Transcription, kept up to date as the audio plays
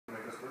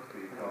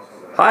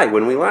Hi,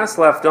 when we last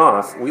left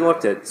off, we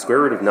looked at square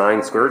root of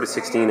 9, square root of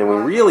 16, and we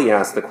really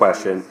asked the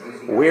question,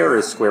 where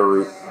is square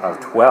root of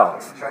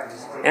 12?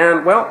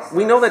 And, well,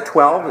 we know that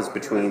 12 is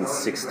between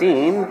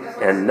 16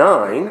 and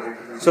 9,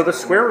 so the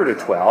square root of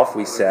 12,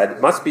 we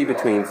said, must be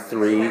between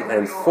 3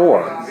 and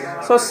 4.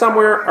 So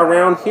somewhere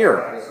around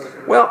here.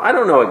 Well, I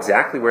don't know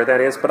exactly where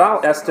that is, but I'll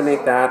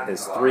estimate that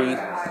as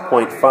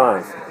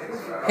 3.5.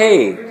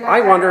 Hey,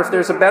 I wonder if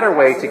there's a better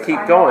way to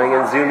keep going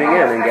and zooming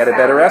in and get a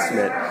better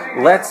estimate.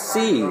 Let's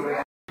see.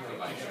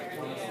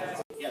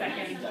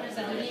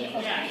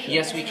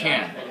 Yes, we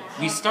can.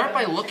 We start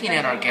by looking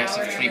at our guess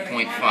of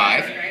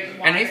 3.5,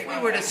 and if we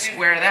were to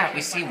square that,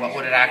 we see what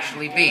would it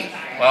actually be.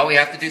 Well, we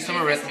have to do some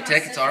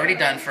arithmetic. It's already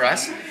done for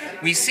us.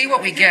 We see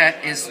what we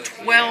get is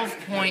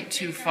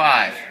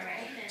 12.25.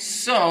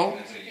 So,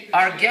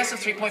 our guess of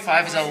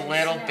 3.5 is a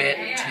little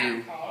bit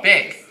too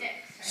big.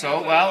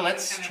 So, well,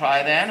 let's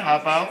try then. How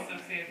about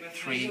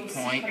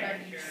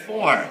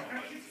 3.4?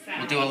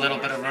 We'll do a little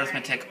bit of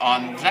arithmetic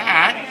on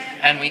that,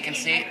 and we can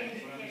see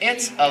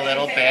it's a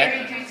little bit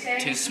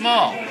too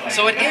small.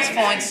 So it is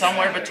falling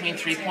somewhere between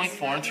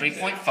 3.4 and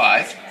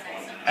 3.5,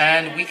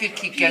 and we could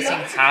keep guessing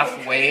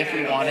halfway if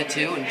we wanted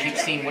to and keep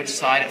seeing which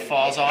side it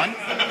falls on.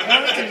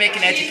 Or we can make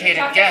an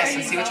educated guess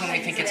and see which one we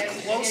think it's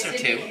closer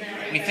to.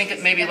 We think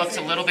it maybe looks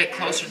a little bit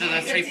closer to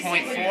the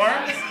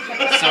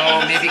 3.4,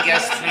 so maybe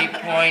guess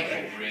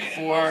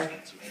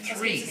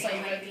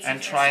 3.43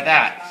 and try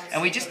that.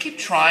 And we just keep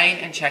trying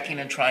and checking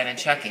and trying and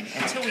checking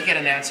until we get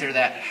an answer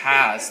that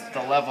has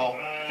the level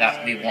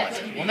that we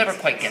want. We'll never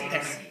quite get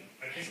there.